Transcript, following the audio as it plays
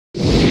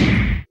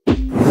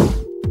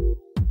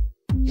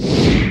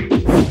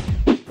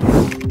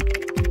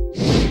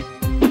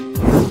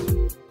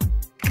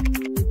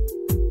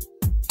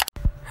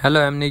Hello,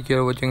 I'm Nick.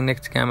 You're watching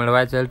Next Scam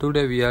Advisor.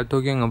 Today we are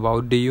talking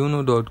about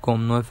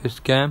Deuuunu.com. No, if it's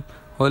scam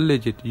or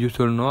legit, you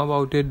should know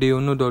about it.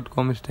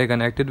 Deuuunu.com. Stay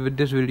connected with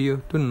this video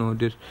to know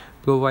this.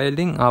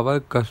 Providing our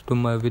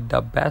customer with the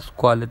best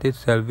quality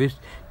service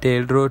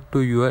tailored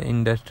to your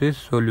industry's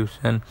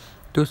solution.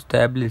 To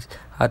establish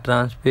a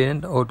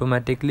transparent,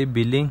 automatically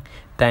billing,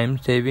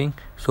 time-saving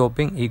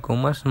shopping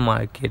e-commerce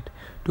market.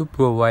 To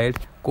provide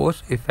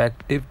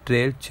cost-effective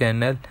trade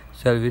channel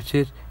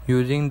services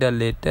using the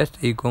latest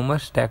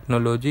e-commerce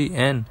technology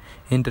and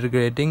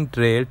integrating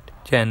trade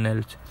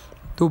channels.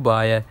 To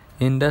buyer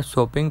in the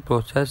shopping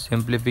process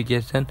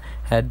simplification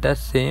at the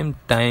same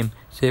time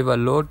save a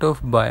lot of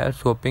buyer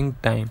shopping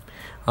time.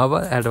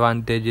 Our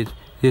advantages: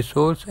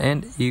 resource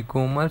and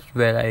e-commerce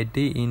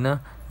variety in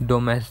a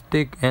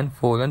domestic and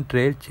foreign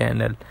trade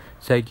channel.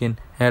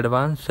 Second,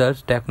 advanced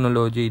search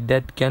technology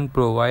that can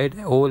provide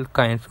all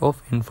kinds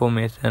of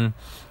information.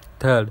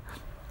 Third,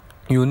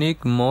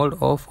 unique mode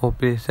of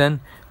operation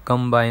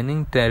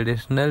combining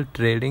traditional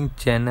trading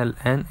channel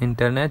and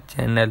internet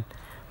channel.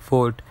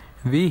 Fourth,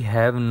 we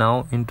have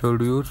now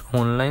introduced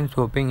online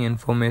shopping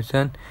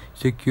information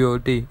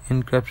security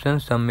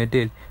encryption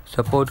submitted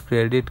support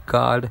credit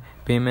card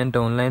payment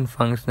online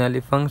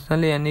functionally.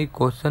 Any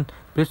question,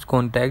 please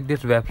contact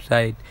this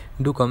website.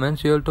 Do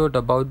comment your thought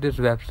about this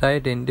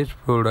website and this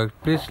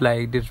product. Please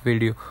like this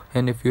video,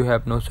 and if you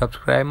have not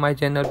subscribed my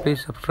channel,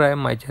 please subscribe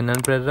my channel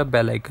and press the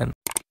bell icon.